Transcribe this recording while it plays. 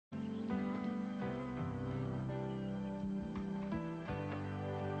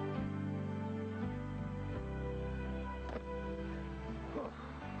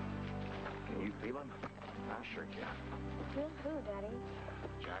Who, Daddy?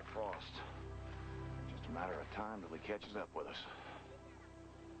 Jack Frost. Just a matter of time till he catches up with us.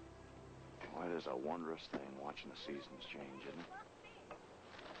 Well, it is a wondrous thing watching the seasons change, isn't it?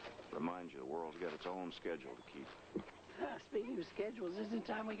 Reminds you the world's got its own schedule to keep. Speaking of schedules, isn't it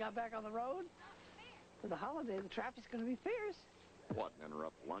time we got back on the road? For the holiday, the traffic's going to be fierce. What,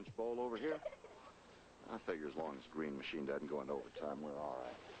 interrupt the lunch bowl over here? I figure as long as the green machine doesn't go into overtime, we're all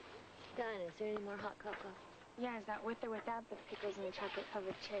right. Dinah, is there any more hot cocoa? Yeah, is that with or without the pickles and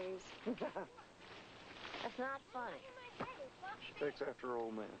chocolate-covered cherries? That's not funny. She takes after her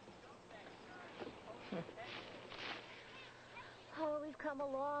old man. Oh, we've come a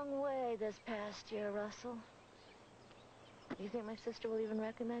long way this past year, Russell. Do you think my sister will even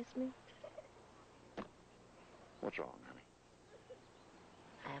recognize me? What's wrong, honey?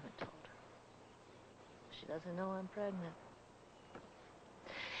 I haven't told her. She doesn't know I'm pregnant.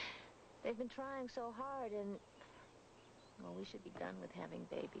 They've been trying so hard, and... well, we should be done with having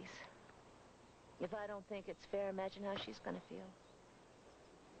babies. If I don't think it's fair, imagine how she's going to feel.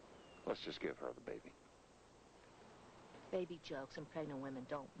 Let's just give her the baby. Baby jokes and pregnant women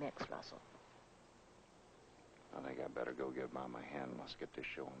don't mix, Russell. I think I better go give Mama a hand and let's get this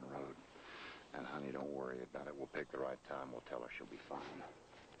show on the road. And, honey, don't worry about it. We'll pick the right time. We'll tell her she'll be fine.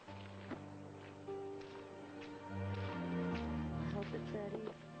 I hope it's that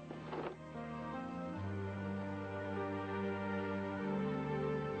easy.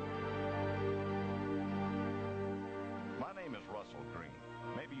 My name is Russell Green.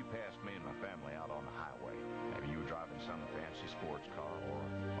 Maybe you passed me and my family out on the highway. Maybe you were driving some fancy sports car or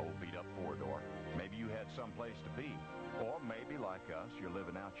an old beat-up four-door. Maybe you had someplace to be. Or maybe, like us, you're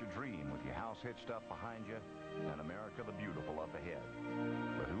living out your dream with your house hitched up behind you and America the Beautiful up ahead.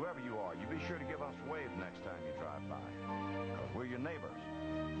 But whoever you are, you be sure to give us a wave next time you drive by. Because we're your neighbors.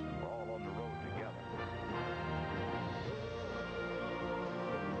 And we're all on the road together.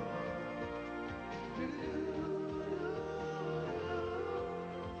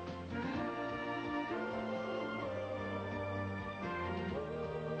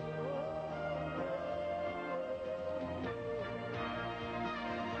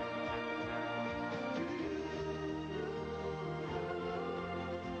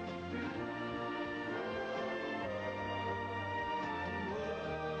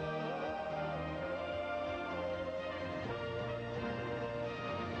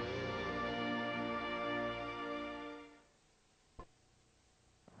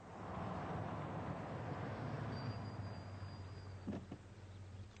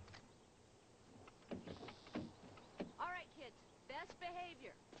 Best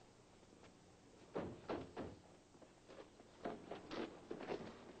behavior.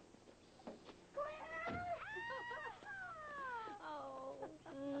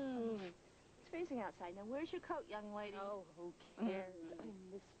 It's freezing outside. Now, where's your coat, young lady? Oh, who cares? I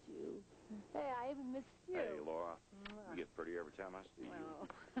missed you. Hey, I even missed you. Hey, Laura. You get prettier every time I see Well.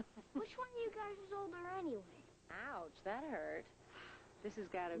 you. Which one of you guys is older anyway? Ouch, that hurt. This has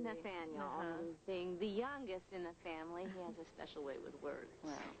got to be... Nathaniel. Being the youngest in the family, he has a special way with words.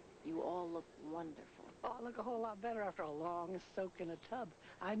 Well, you all look wonderful. Oh, I look a whole lot better after a long soak in a tub.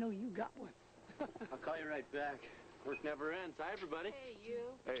 I know you got one. I'll call you right back. Work never ends. Hi, everybody. Hey, you.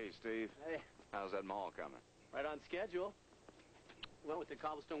 Hey, Steve. Hey. How's that mall coming? Right on schedule. Went with the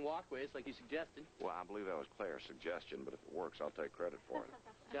cobblestone walkways like you suggested. Well, I believe that was Claire's suggestion, but if it works, I'll take credit for it.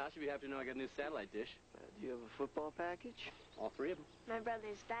 Josh, you'll be happy to know I got a new satellite dish. Do you have a football package? All three of them. My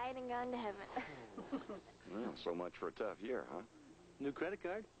brother's died and gone to heaven. Well, so much for a tough year, huh? New credit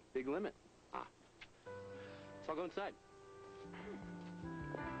card. Big limit. Ah. So I'll go inside.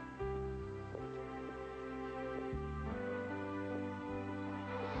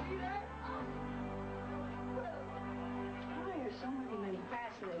 Why are so many men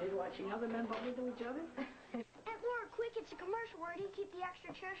fascinated watching other men bump into each other? Aunt Laura, quick, it's a commercial. Where do you keep the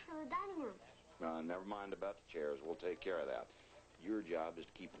extra chairs for the dining room? Never mind about the chairs. We'll take care of that. Your job is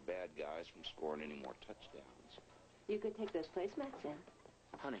to keep the bad guys from scoring any more touchdowns. You could take those placemats in.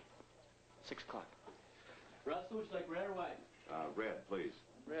 Honey, 6 o'clock. Russell, would you like red or white? Red, please.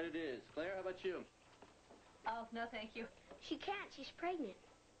 Red it is. Claire, how about you? Oh, no, thank you. She can't. She's pregnant.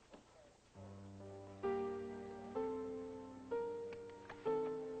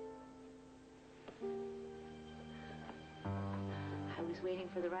 I was waiting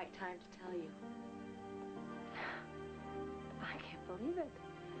for the right time to tell you. I can't believe it.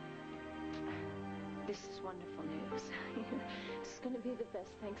 This is wonderful news. This is going to be the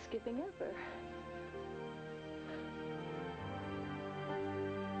best Thanksgiving ever.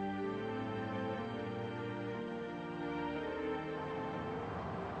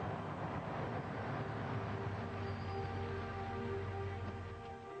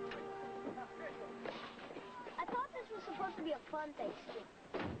 fun Thanksgiving.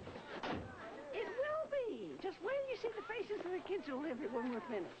 It will be. Just wait till you see the faces of the kids who live here when we're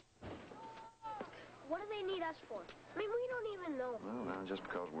finished. What do they need us for? I mean, we don't even know. Well, now, just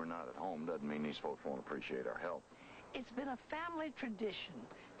because we're not at home doesn't mean these folks won't appreciate our help. It's been a family tradition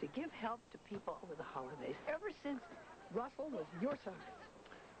to give help to people over the holidays ever since Russell was your size.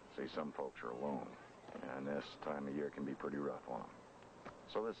 See, some folks are alone, and this time of year can be pretty rough on them.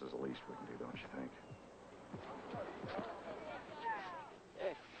 So this is the least we can do, don't you think?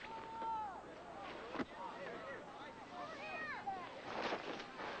 Hey.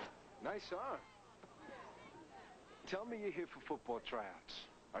 Nice arm. Tell me you're here for football tryouts.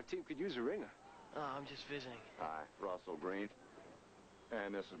 Our team could use a ringer. Oh, I'm just visiting. Hi, Russell Green.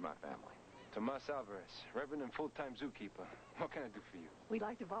 And this is my family. Tomas Alvarez, Reverend and full-time zookeeper. What can I do for you? We'd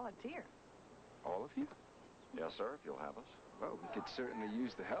like to volunteer. All of you? Yes, sir, if you'll have us. Well, we could certainly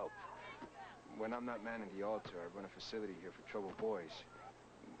use the help. When I'm not manning the altar, I run a facility here for troubled boys.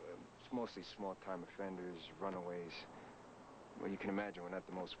 It's mostly small-time offenders, runaways. Well, you can imagine we're not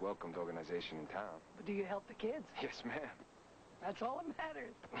the most welcomed organization in town. But do you help the kids? Yes, ma'am. That's all that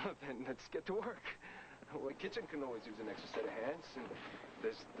matters. Well, then let's get to work. Well, the kitchen can always use an extra set of hands. And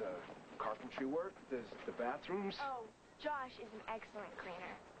there's the carpentry work. There's the bathrooms. Oh, Josh is an excellent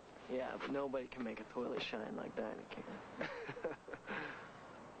cleaner. Yeah, but nobody can make a toilet shine like Dinah can.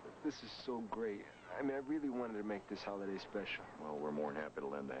 This is so great. I mean, I really wanted to make this holiday special. Well, we're more than happy to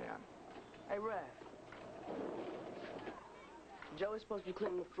lend a hand. Hey, Raph. Joe is supposed to be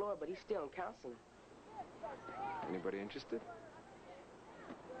cleaning the floor, but he's still in counseling. Anybody interested?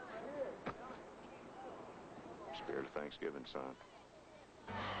 Spirit of Thanksgiving, son.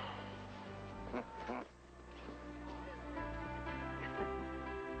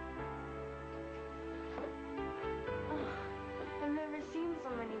 I've never seen so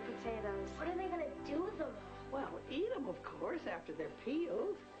many potatoes. What are they going to do with them? Well, eat them, of course, after they're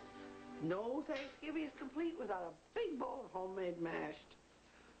peeled. No Thanksgiving is complete without a big bowl of homemade mashed.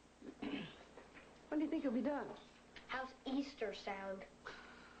 When do you think it'll be done? How's Easter sound?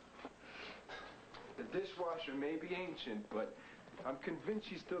 The dishwasher may be ancient, but I'm convinced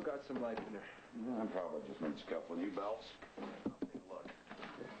she's still got some life in her. I probably just needs a couple of new belts. Take a look.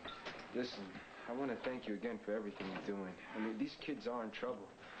 Listen, I want to thank you again for everything you're doing. I mean, these kids are in trouble.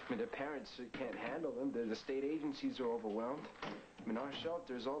 I mean, their parents can't handle them. The state agencies are overwhelmed. I mean, our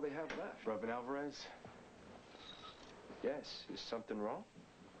shelter is all they have left. Reverend Alvarez? Yes. Is something wrong?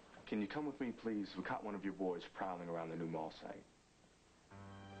 Can you come with me, please? We caught one of your boys prowling around the new mall site.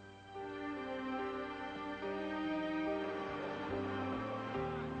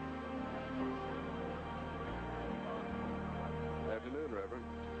 Afternoon, Reverend.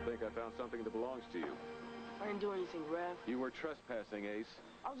 Think I found something that belongs to you. I didn't do anything, Raph. You were trespassing, Ace.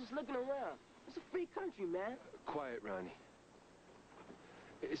 I was just looking around. It's a free country, man. Quiet, Ronnie.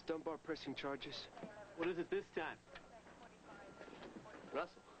 Is Dunbar pressing charges? What is it this time?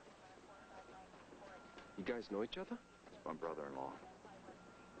 Russell. You guys know each other? It's my brother-in-law.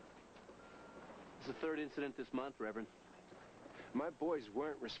 It's the third incident this month, Reverend. My boys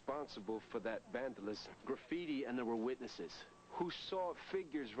weren't responsible for that vandalism. Graffiti, and there were witnesses. Who saw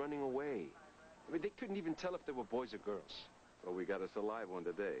figures running away? I mean, they couldn't even tell if they were boys or girls. Well, we got us a live one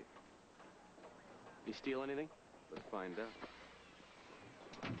today. You steal anything? Let's find out.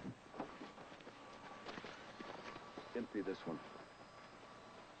 Empty this one.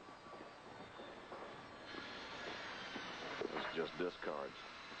 It's just discards.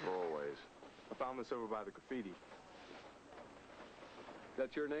 Throwaways. I found this over by the graffiti.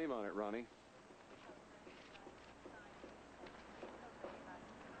 Got your name on it, Ronnie.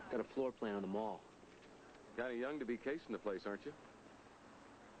 Got a floor plan of the mall. Kind of young to be casing the place, aren't you?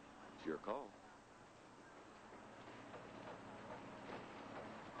 It's your call.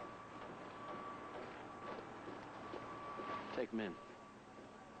 Take him in.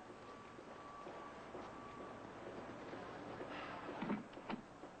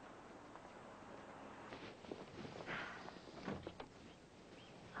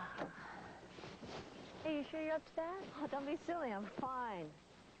 Hey, you sure you're upset? Oh, don't be silly. I'm fine.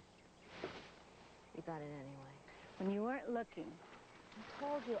 You got it anyway. When you weren't looking. I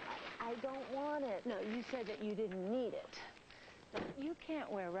told you, I don't want it. No, you said that you didn't need it. But you can't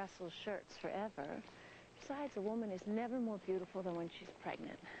wear Russell's shirts forever. Besides, a woman is never more beautiful than when she's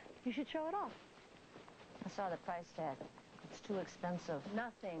pregnant. You should show it off. I saw the price tag. It's too expensive.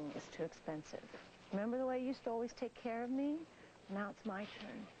 Nothing is too expensive. Remember the way you used to always take care of me? Now it's my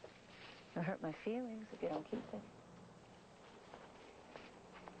turn. It'll hurt my feelings if you don't keep it.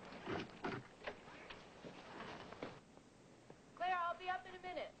 Claire, I'll be up in a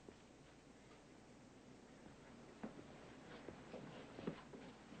minute.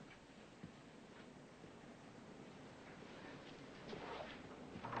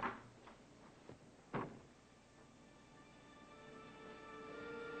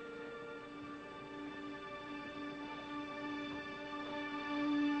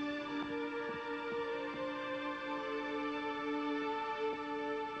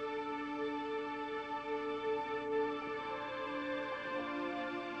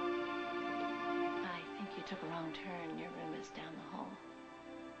 you took a wrong turn. Your room is down the hall.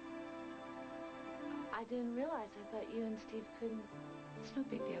 I didn't realize. I thought you and Steve couldn't. It's no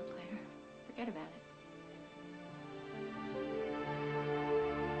big deal, Claire. Forget about it.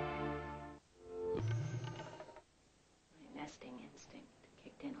 My nesting instinct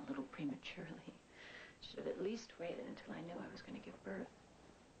kicked in a little prematurely. Should have at least waited until I knew I was going to give birth.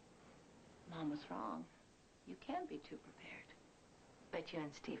 Mom was wrong. You can't be too prepared. But you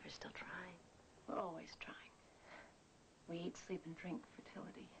and Steve are still trying. We're always trying. We eat, sleep, and drink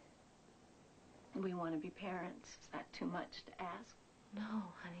fertility. We want to be parents. Is that too much to ask? No,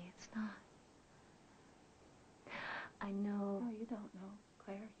 honey, it's not. I know. No, you don't know,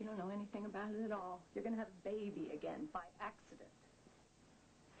 Claire. You don't know anything about it at all. You're going to have a baby again by accident.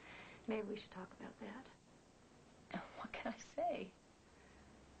 Maybe we should talk about that. What can I say?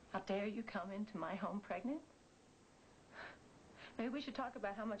 How dare you come into my home pregnant? Maybe we should talk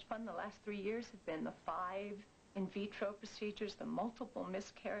about how much fun the last 3 years have been. The 5 in vitro procedures, the multiple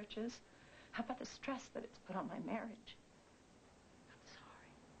miscarriages. How about the stress that it's put on my marriage? I'm sorry.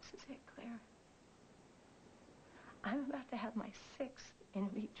 This is it, Claire. I'm about to have my 6th in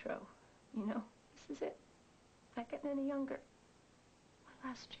vitro. You know, this is it. Not getting any younger. My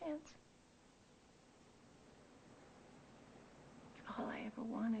last chance. All I ever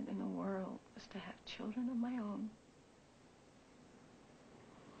wanted in the world was to have children of my own.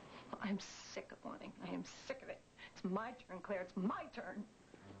 I'm sick of wanting. I am sick of it. It's my turn, Claire. It's my turn.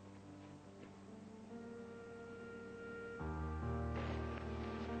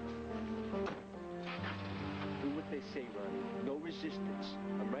 Do what they say, Ronnie. No resistance.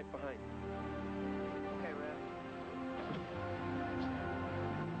 I'm right behind you. Okay, Raph.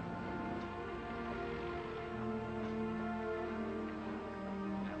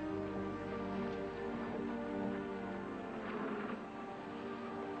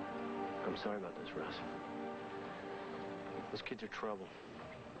 I'm sorry about this, Russ. Those kids are trouble.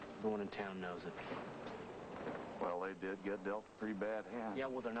 Everyone in town knows it. Well, they did get dealt a pretty bad hand. Yeah,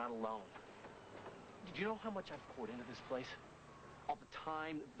 well, they're not alone. Did you know how much I've poured into this place? All the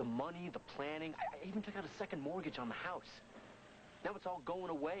time, the money, the planning. I even took out a second mortgage on the house. Now it's all going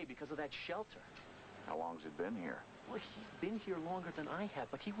away because of that shelter. How long's it been here? Well, he's been here longer than I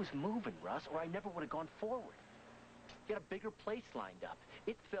have, but he was moving, Russ, or I never would have gone forward. He had a bigger place lined up.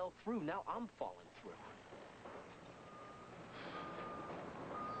 It fell through. Now I'm falling through.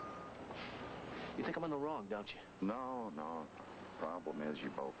 You think I'm on the wrong, don't you? No. Problem is, you're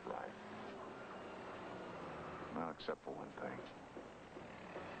both right. Well, except for one thing.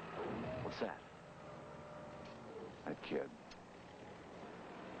 What's that? That kid.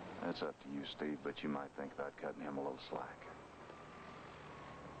 That's up to you, Steve, but you might think about cutting him a little slack.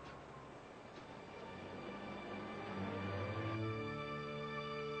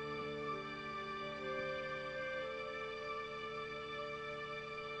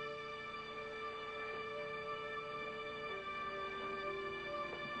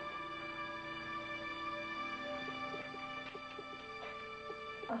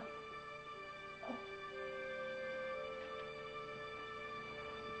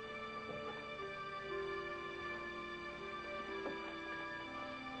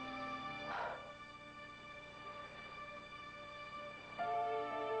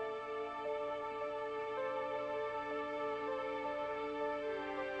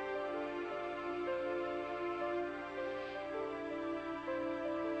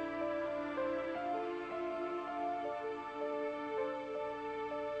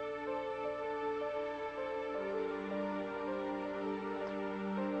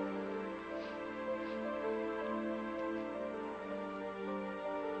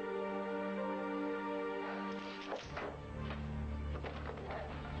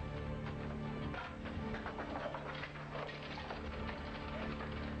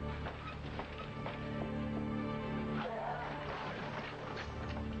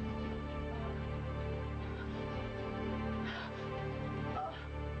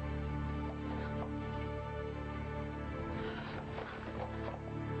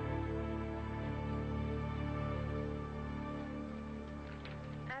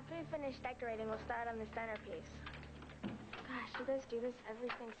 After we finish decorating, we'll start on the centerpiece. Gosh, you guys do this every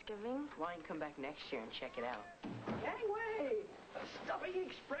Thanksgiving? Why don't you come back next year and check it out? Anyway, Stuffing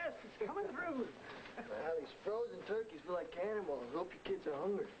Express is coming through. Wow, these frozen turkeys feel like cannonballs. Hope your kids are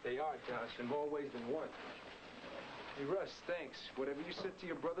hungry. They are, Josh, in more ways than one. Hey, Russ, thanks. Whatever you said to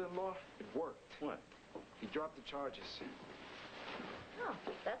your brother-in-law, it worked. What? He dropped the charges. Oh,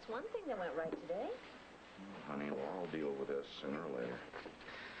 that's one thing that went right today. Honey, we'll all deal with this sooner or later.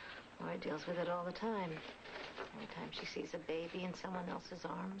 Roy deals with it all the time. Every time she sees a baby in someone else's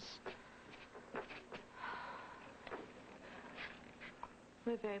arms.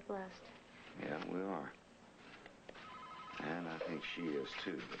 We're very blessed. Yeah, we are. And I think she is,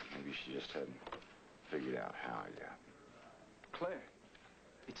 too, but maybe she just hadn't figured out how yet. Claire,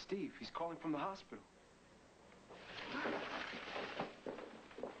 it's Steve. He's calling from the hospital.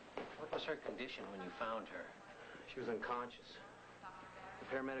 What was her condition when you found her? She was unconscious.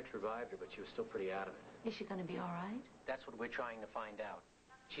 The paramedics revived her, but she was still pretty adamant. Is she going to be all right? That's what we're trying to find out.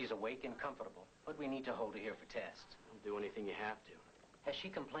 She's awake and comfortable, but we need to hold her here for tests. I'll do anything you have to. Has she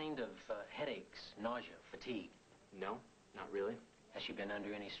complained of headaches, nausea, fatigue? No, not really. Has she been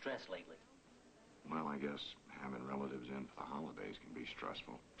under any stress lately? Well, I guess having relatives in for the holidays can be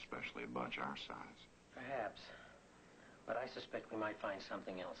stressful, especially a bunch our size. Perhaps. But I suspect we might find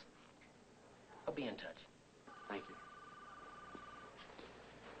something else. I'll be in touch. Thank you.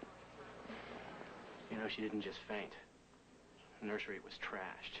 You know, she didn't just faint. The nursery was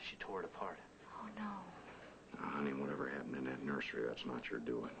trashed. She tore it apart. Oh, no. Now, honey, whatever happened in that nursery, that's not your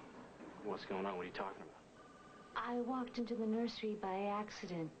doing. What's going on? What are you talking about? I walked into the nursery by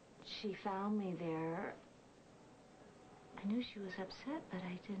accident. She found me there. I knew she was upset, but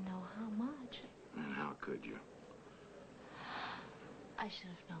I didn't know how much. And how could you? I should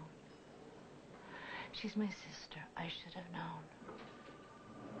have known. She's my sister. I should have known.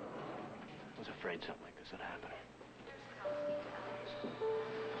 I was afraid something like this would happen.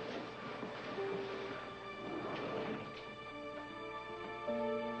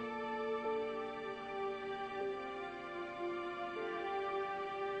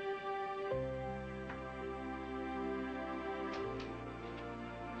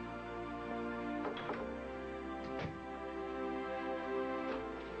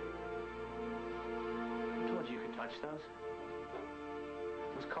 Touch those?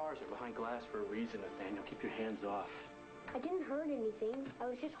 Those cars are behind glass for a reason, Nathaniel. Keep your hands off. I didn't hurt anything. I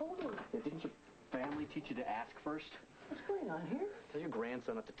was just holding it. Yeah, didn't your family teach you to ask first? What's going on here? Tell your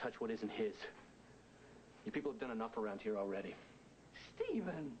grandson not to touch what isn't his. You people have done enough around here already.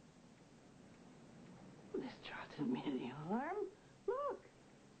 Stephen! This child didn't mean any harm. Look.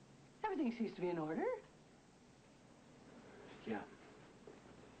 Everything seems to be in order. Yeah.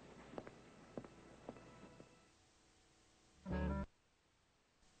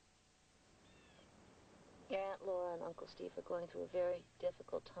 Your Aunt Laura and Uncle Steve are going through a very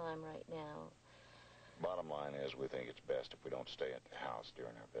difficult time right now. Bottom line is, we think it's best if we don't stay at the house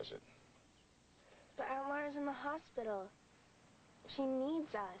during our visit. But Aunt Laura's in the hospital. She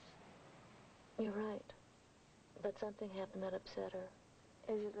needs us. You're right. But something happened that upset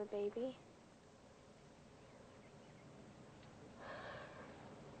her. Is it the baby?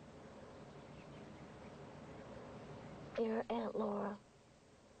 Your Aunt Laura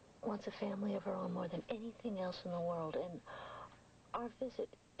wants a family of her own more than anything else in the world, and our visit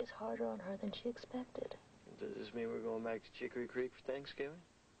is harder on her than she expected. Does this mean we're going back to Chicory Creek for Thanksgiving?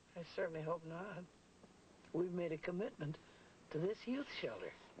 I certainly hope not. We've made a commitment to this youth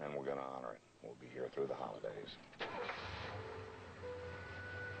shelter. And we're going to honor it. We'll be here through the holidays.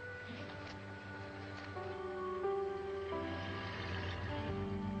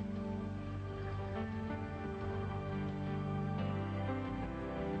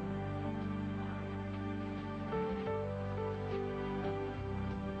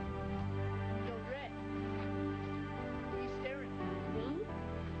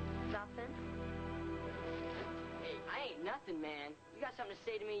 Man. You got something to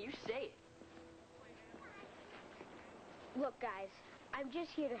say to me, you say it. Look, guys, I'm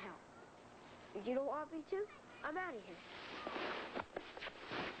just here to help. If you don't want me to, I'm out of here.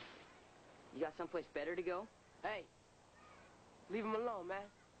 You got someplace better to go? Hey, leave him alone,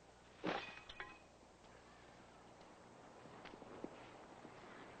 man.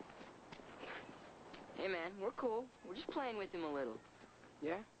 Hey, man, we're cool. We're just playing with him a little.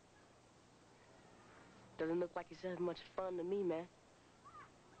 Yeah? Doesn't look like he's having much fun to me, man.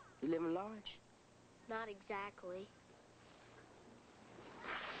 You living large? Not exactly.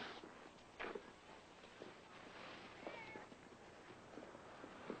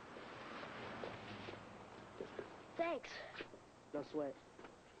 Thanks. No sweat.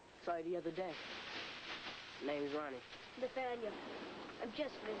 Saw you the other day. Name's Ronnie. Nathaniel, I'm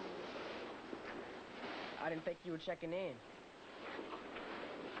just visiting. I didn't think you were checking in.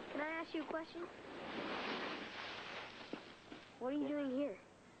 Can I ask you a question? What are you doing here?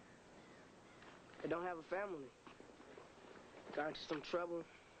 I don't have a family. Got into some trouble.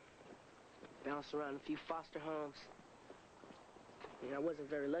 Bounced around a few foster homes. I wasn't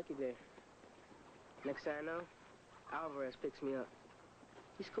very lucky there. Next thing I know, Alvarez picks me up.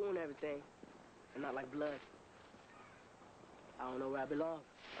 He's cool and everything, but not like blood. I don't know where I belong.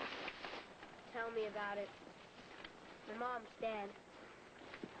 Tell me about it. My mom's dead.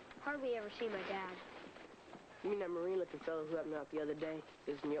 hardly ever see my dad. You mean that marine-looking fellow who helped me out the other day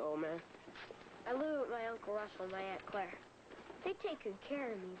isn't your old man? I live with my Uncle Russell and my Aunt Claire. They take good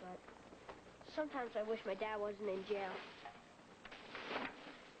care of me, but sometimes I wish my dad wasn't in jail.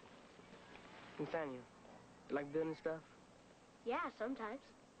 Nathaniel, you like building stuff? Yeah, sometimes.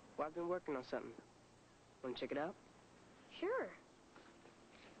 Well, I've been working on something. Want to check it out? Sure.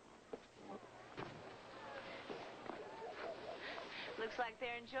 Looks like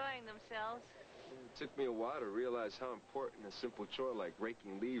they're enjoying themselves. It took me a while to realize how important a simple chore like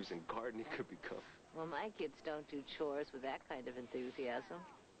raking leaves and gardening could become. Well, my kids don't do chores with that kind of enthusiasm.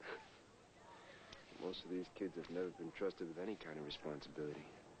 Most of these kids have never been trusted with any kind of responsibility.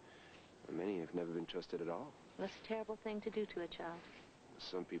 And many have never been trusted at all. That's a terrible thing to do to a child.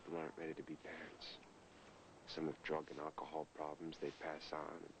 Some people aren't ready to be parents. Some have drug and alcohol problems they pass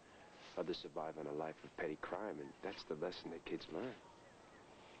on. And others survive on a life of petty crime, and that's the lesson that kids learn.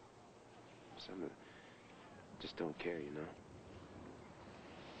 Some just don't care, you know?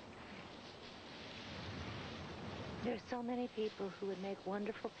 There's so many people who would make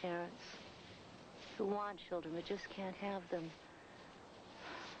wonderful parents, who want children but just can't have them.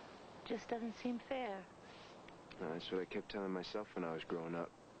 Just doesn't seem fair. That's what I kept telling myself when I was growing up.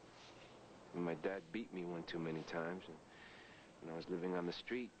 When my dad beat me one too many times, and when I was living on the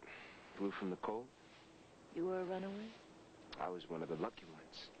street, flew from the cold. You were a runaway? I was one of the lucky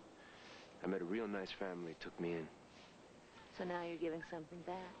ones. I met a real nice family, took me in. So now you're giving something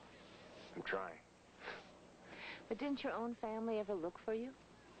back. I'm trying. But didn't your own family ever look for you?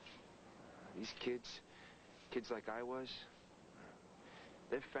 These kids like I was,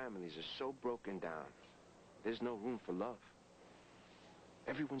 their families are so broken down. There's no room for love.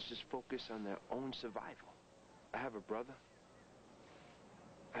 Everyone's just focused on their own survival. I have a brother.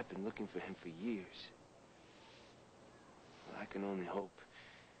 I've been looking for him for years. Well, I can only hope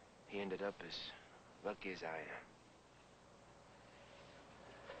he ended up as lucky as I am.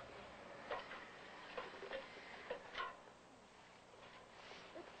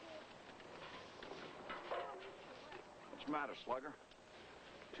 What's the matter, Slugger?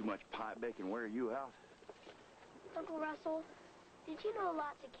 Too much pie bacon wear you out? Uncle Russell, did you know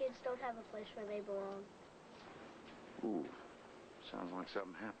lots of kids don't have a place where they belong? Ooh, sounds like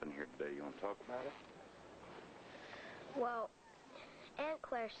something happened here today. You want to talk about it? Well, Aunt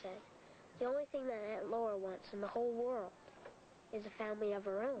Claire said the only thing that Aunt Laura wants in the whole world is a family of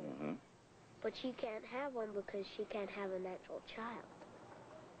her own. Mm-hmm. But she can't have one because she can't have a natural child.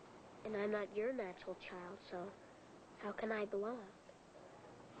 And I'm not your natural child, so how can I belong?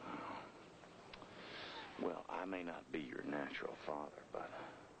 Well, I may not be your natural father, but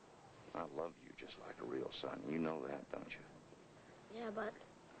I love you just like a real son. You know that, don't you? Yeah, but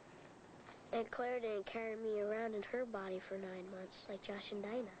Aunt Claire didn't carry me around in her body for 9 months like Josh and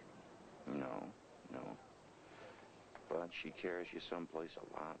Dinah. No. But she carries you someplace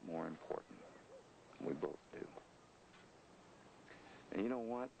a lot more important. We both do. And you know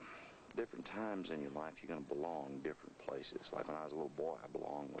what? Different times in your life, you're going to belong different places. Like when I was a little boy, I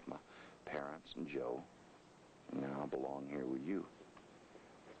belonged with my parents and Joe. And now I belong here with you.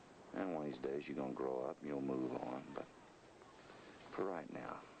 And one of these days, you're going to grow up and you'll move on. But for right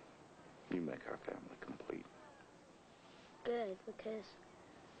now, you make our family complete. Good, because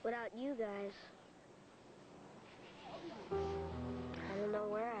without you guys, I don't know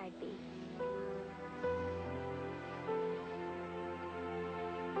where I'd be.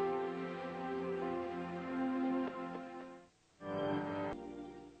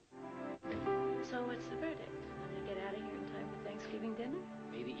 So what's the verdict? Want to get out of here in time for Thanksgiving dinner?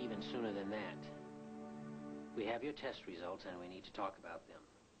 Maybe even sooner than that. We have your test results, and we need to talk about them.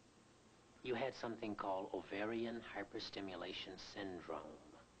 You had something called ovarian hyperstimulation syndrome.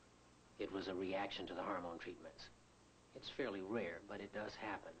 It was a reaction to the hormone treatments. It's fairly rare, but it does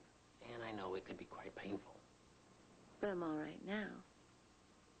happen. And I know it can be quite painful. But I'm all right now.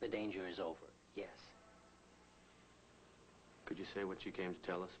 The danger is over, yes. Could you say what you came to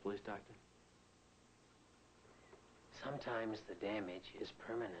tell us, please, Doctor? Sometimes the damage is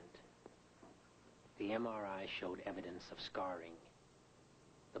permanent. The MRI showed evidence of scarring.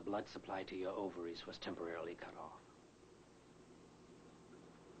 The blood supply to your ovaries was temporarily cut off.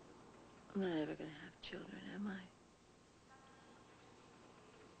 I'm not ever going to have children, am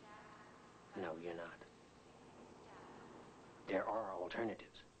I? No, you're not. There are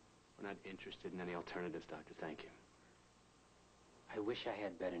alternatives. We're not interested in any alternatives, Doctor. Thank you. I wish I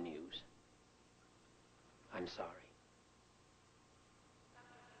had better news. I'm sorry.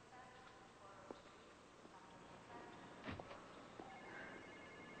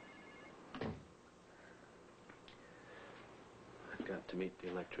 I've got to meet the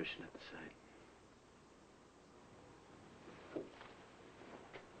electrician at the site.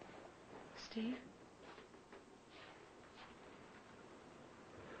 Steve?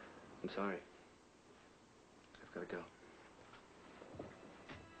 I'm sorry. I've got to go.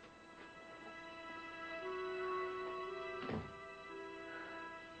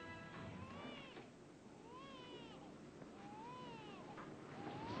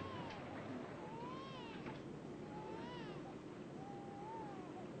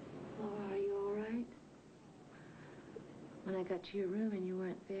 Laura, are you all right? When I got to your room and you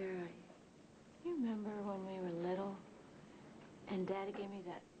weren't there, You remember when we were little and Daddy gave me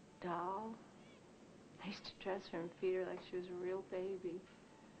that doll? I used to dress her and feed her like she was a real baby.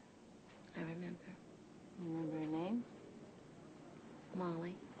 I remember. You remember her name?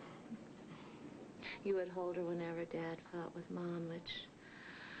 Molly. You would hold her whenever Dad fought with Mom, which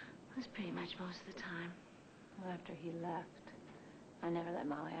was pretty much most of the time. Well, after he left, I never let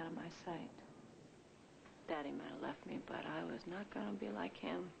Molly out of my sight. Daddy might have left me, but I was not going to be like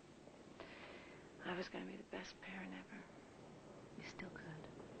him. I was going to be the best parent ever. You still could.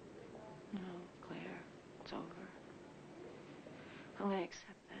 No, Claire, it's over. I'm going to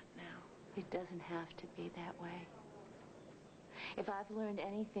accept that now. It doesn't have to be that way. If I've learned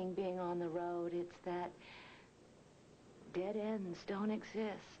anything being on the road, it's that dead ends don't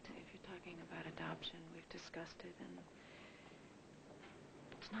exist. If you're talking about adoption, we've discussed it, and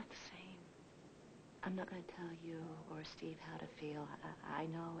it's not the same. I'm not going to tell you or Steve how to feel. I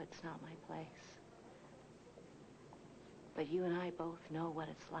know it's not my place. But you and I both know what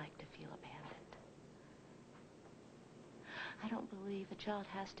it's like to feel abandoned. I don't believe a child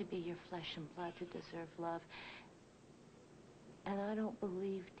has to be your flesh and blood to deserve love. And I don't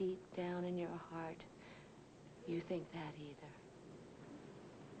believe deep down in your heart you think that either.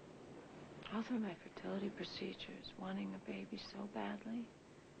 All through my fertility procedures, wanting a baby so badly,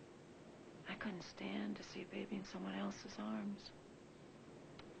 I couldn't stand to see a baby in someone else's arms.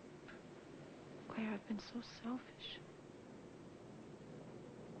 Claire, I've been so selfish.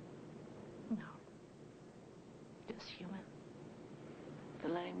 No. Just human. For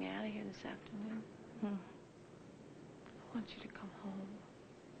letting me out of here this afternoon. I want you to come home.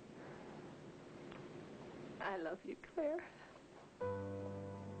 I love you, Claire.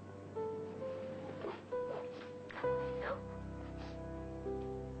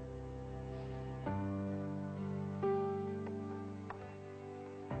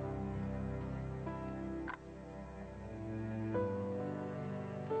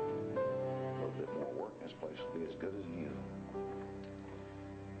 As good as new.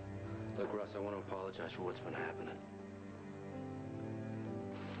 Look, Russ, I want to apologize for what's been happening.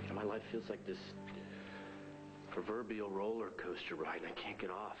 My life feels like this proverbial roller coaster ride, and I can't get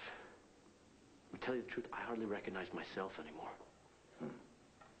off. To tell you the truth, I hardly recognize myself anymore.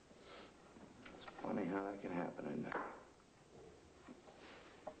 It's funny how that can happen, isn't it?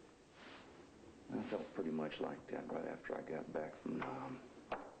 I felt pretty much like that right after I got back from Nam.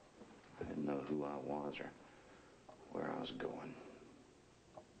 I didn't know who I was or where I was going.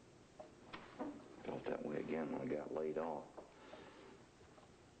 Felt that way again when I got laid off.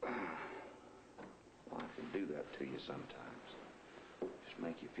 Life will do that to you sometimes. Just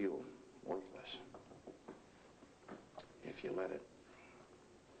make you feel worthless. If you let it.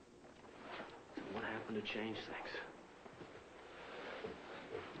 What happened to change things?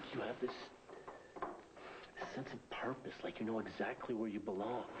 You have this sense of purpose, like you know exactly where you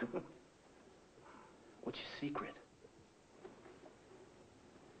belong. What's your secret?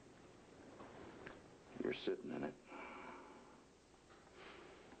 You're sitting in it.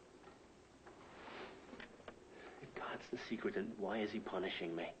 If God's the secret, then why is he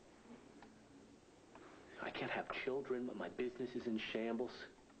punishing me? I can't have children, my business is in shambles.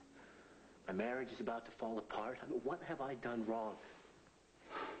 My marriage is about to fall apart. I mean, what have I done wrong?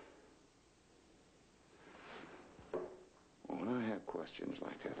 Well, when I have questions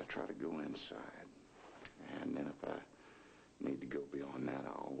like that, I try to go inside. And then if I need to go beyond that,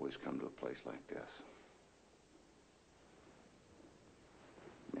 I always come to a place like this.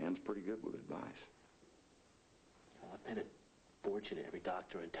 Man's pretty good with advice. Well, I've paid a fortune to every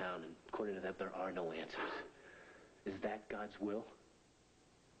doctor in town, and according to them, there are no answers. Is that God's will?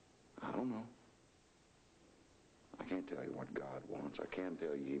 I don't know. I can't tell you what God wants. I can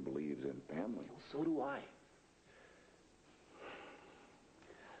tell you he believes in family. Well, so do I.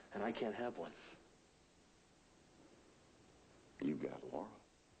 And I can't have one. You've got Laura.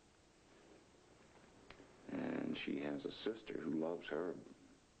 And she has a sister who loves her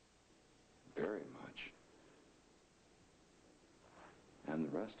very much. And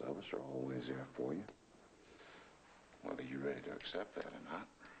the rest of us are always there for you. whether you're ready to accept that or not.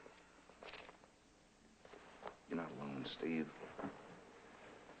 You're not alone, Steve.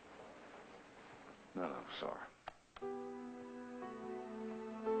 No, sorry.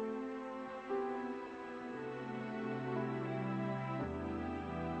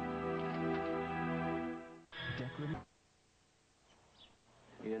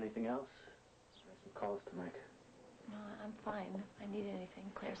 Need anything else? I have some calls to make. No, I'm fine. If I need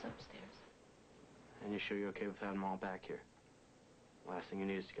anything, Claire's upstairs. And you sure you're okay with having them all back here? Last thing you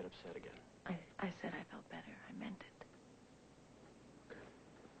need is to get upset again. I said I felt better. I meant it.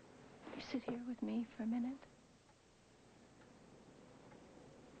 You sit here with me for a minute?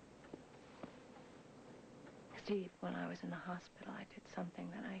 Steve, when I was in the hospital, I did something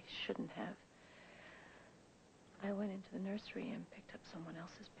that I shouldn't have. I went into the nursery and picked up someone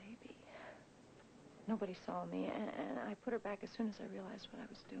else's baby. Nobody saw me, and I put her back as soon as I realized what I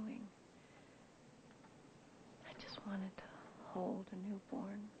was doing. I just wanted to hold a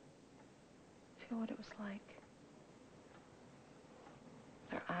newborn, feel what it was like.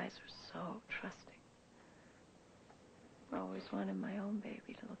 Their eyes were so trusting. I always wanted my own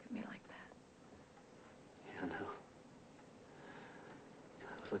baby to look at me like that. Yeah, I know.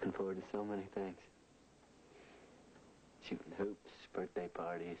 I was looking forward to so many things. Shooting hoops, birthday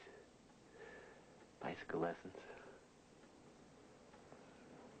parties, bicycle lessons.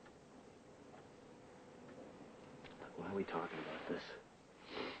 Look, why are we talking about this?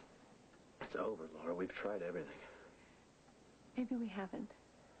 It's over, Laura. We've tried everything. Maybe we haven't.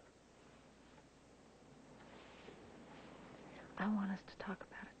 I want us to talk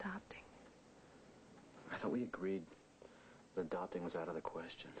about adopting. I thought we agreed that adopting was out of the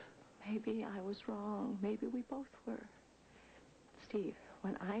question. Maybe I was wrong. Maybe we both were. Steve,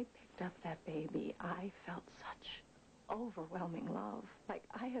 when I picked up that baby, I felt such overwhelming love, like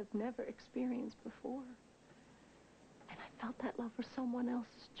I have never experienced before. And I felt that love for someone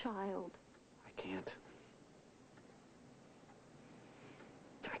else's child. I can't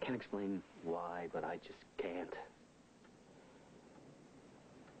explain why, but I just can't.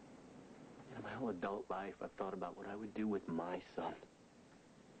 You know, my whole adult life, I've thought about what I would do with my son.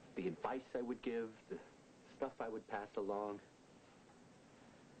 The advice I would give, the stuff I would pass along.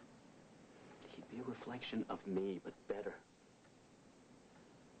 He'd be a reflection of me, but better.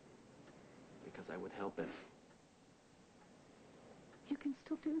 Because I would help him. You can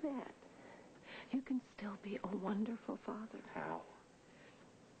still do that. You can still be a wonderful father. How?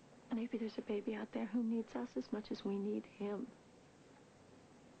 Maybe there's a baby out there who needs us as much as we need him.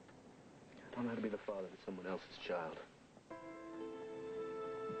 I don't know how to be the father of someone else's child.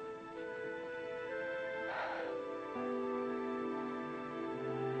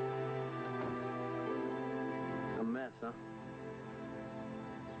 A mess, huh?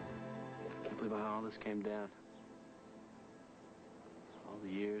 Can't believe how all this came down. All the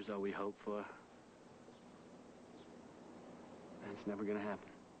years, all we hoped for. And it's never gonna happen.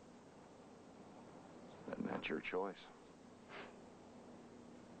 And that's your choice.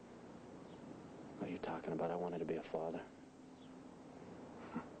 What are you talking about? I wanted to be a father.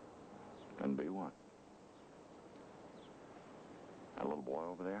 Then be one. That little boy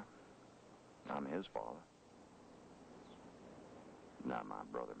over there, I'm his father. Now, my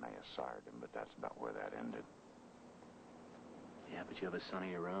brother may have sired him, but that's about where that ended. Yeah, but you have a son of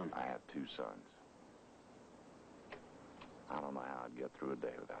your own. I have 2 sons. I don't know how I'd get through a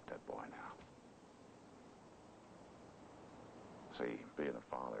day without that boy now. See, being a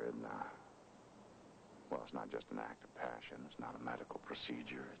father isn't well, it's not just an act of passion. It's not a medical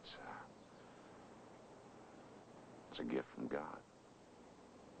procedure. It's a gift from God.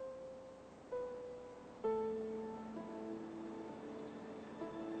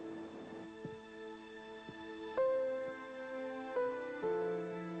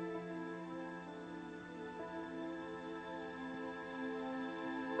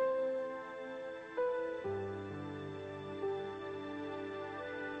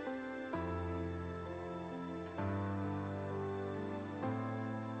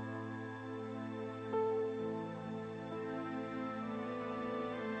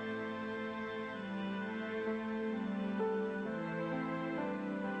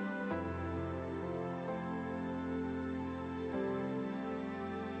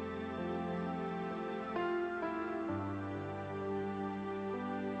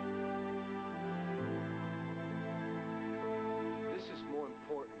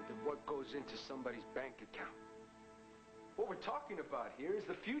 What goes into somebody's bank account. What we're talking about here is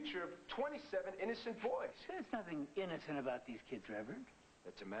the future of 27 innocent boys. There's nothing innocent about these kids, Reverend.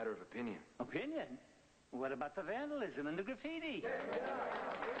 That's a matter of opinion. Opinion? What about the vandalism and the graffiti?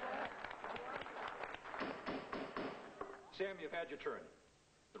 Sam, you've had your turn.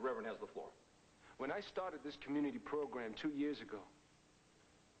 The Reverend has the floor. When I started this community program 2 years ago,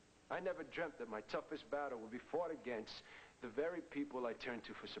 I never dreamt that my toughest battle would be fought against the very people I turn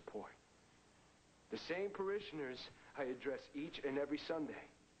to for support. The same parishioners I address each and every Sunday.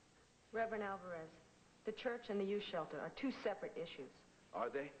 Reverend Alvarez, the church and the youth shelter are two separate issues. Are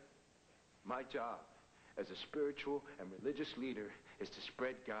they? My job as a spiritual and religious leader is to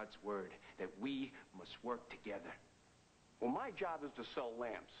spread God's word, that we must work together. Well, my job is to sell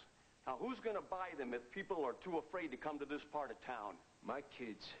lamps. Now, who's going to buy them if people are too afraid to come to this part of town? My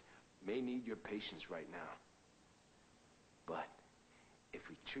kids may need your patience right now. But if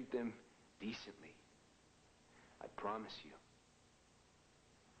we treat them decently, I promise you,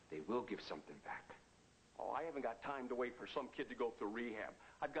 they will give something back. Oh, I haven't got time to wait for some kid to go through rehab.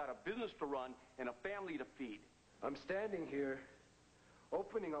 I've got a business to run and a family to feed. I'm standing here,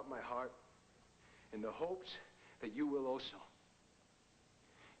 opening up my heart in the hopes that you will also.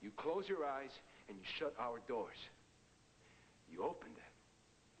 You close your eyes and you shut our doors. You open them,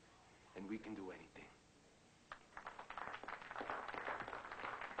 and we can do anything.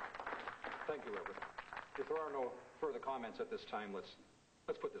 Thank you, Reverend. If there are no further comments at this time, let's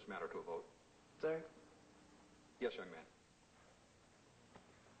put this matter to a vote. Sir? Yes, young man.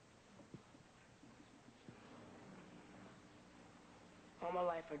 All my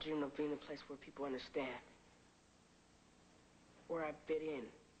life I dreamed of being a place where people understand. Where I fit in.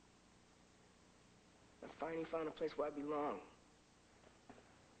 I finally found a place where I belong.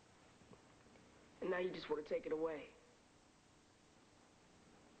 And now you just want to take it away.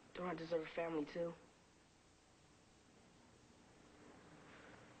 Don't I deserve a family too?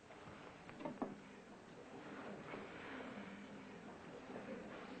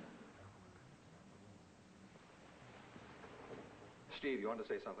 Steve, you want to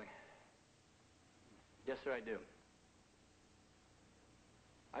say something? Yes, sir, I do.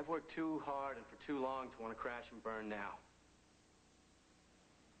 I've worked too hard and for too long to want to crash and burn now.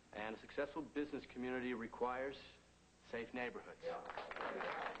 And a successful business community requires safe neighborhoods. Yeah.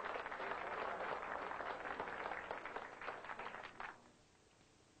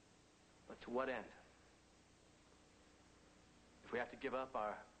 But to what end? If we have to give up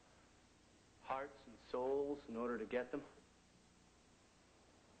our hearts and souls in order to get them?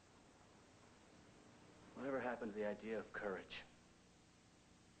 Whatever happened to the idea of courage?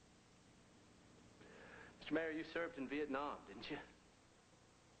 Mr. Mayor, you served in Vietnam, didn't you?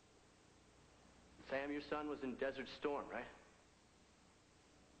 Sam, your son was in Desert Storm, right?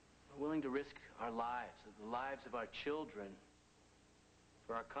 We're willing to risk our lives, the lives of our children,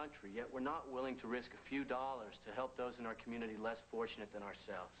 for our country, yet we're not willing to risk a few dollars to help those in our community less fortunate than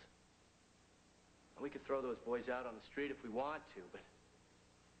ourselves. And we could throw those boys out on the street if we want to, but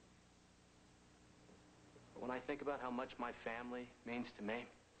when I think about how much my family means to me,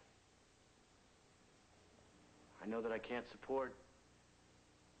 I know that I can't support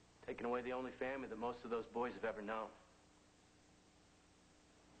taking away the only family that most of those boys have ever known.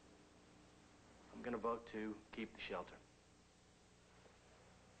 I'm going to vote to keep the shelter.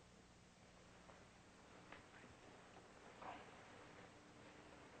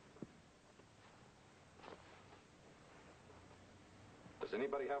 Does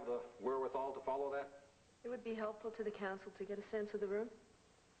anybody have the wherewithal to follow that? It would be helpful to the council to get a sense of the room.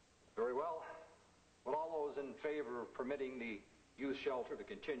 Very well. Will all those in favor of permitting the youth shelter to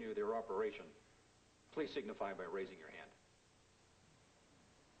continue their operation, please signify by raising your hand.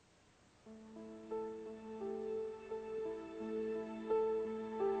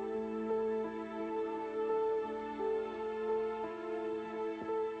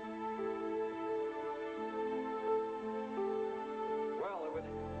 Well, it would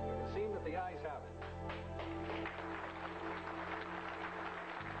seem that the ayes have it.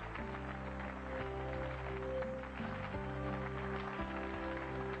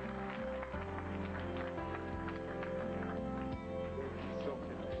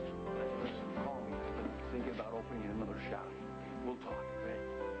 Opening another shop. We'll talk, right?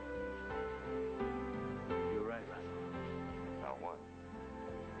 You're right, Russell. About what?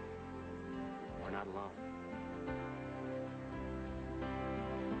 We're not alone.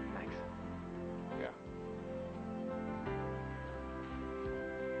 Thanks. Yeah.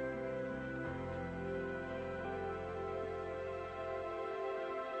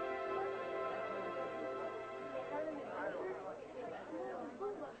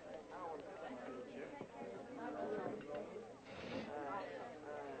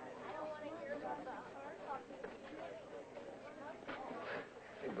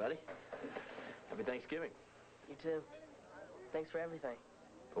 Hey, buddy. Happy Thanksgiving. You too. Thanks for everything.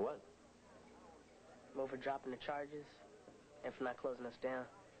 For what? Mo for dropping the charges, and for not closing us down.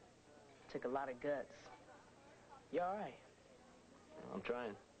 Took a lot of guts. You all right? I'm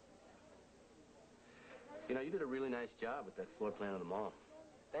trying. You know, you did a really nice job with that floor plan of the mall.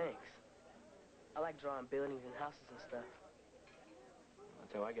 Thanks. I like drawing buildings and houses and stuff.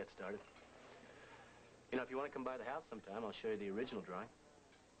 That's how I got started. You know, if you want to come by the house sometime, I'll show you the original drawing.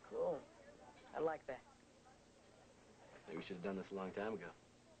 Cool. I like that. Maybe we should have done this a long time ago.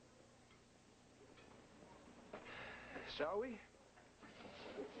 Shall we?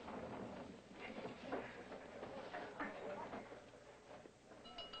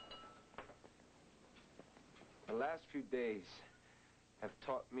 The last few days have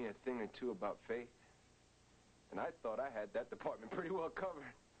taught me a thing or two about faith, and I thought I had that department pretty well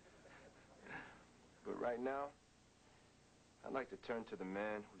covered. But right now, I'd like to turn to the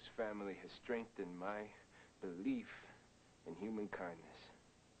man whose family has strengthened my belief in human kindness,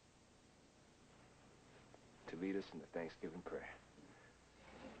 to lead us in the Thanksgiving prayer.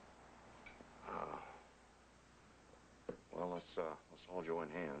 Well, let's all join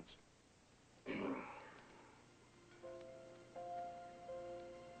hands.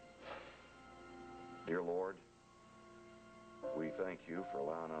 Dear Lord, we thank you for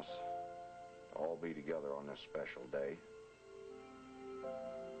allowing us to all be together on this special day.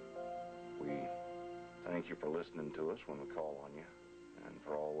 We thank you for listening to us when we call on you and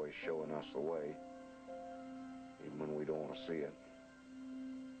for always showing us the way, even when we don't want to see it.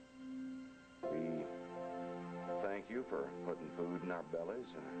 We thank you for putting food in our bellies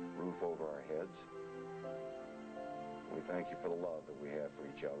and a roof over our heads. We thank you for the love that we have for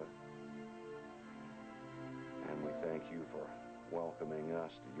each other. And we thank you for welcoming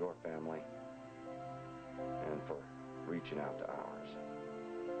us to your family and for reaching out to ours.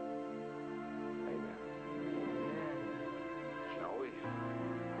 Amen. Shall we?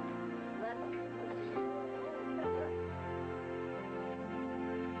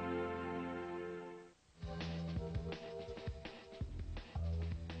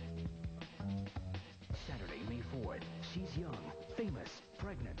 Saturday, May 4th. She's young, famous,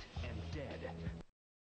 pregnant, and dead.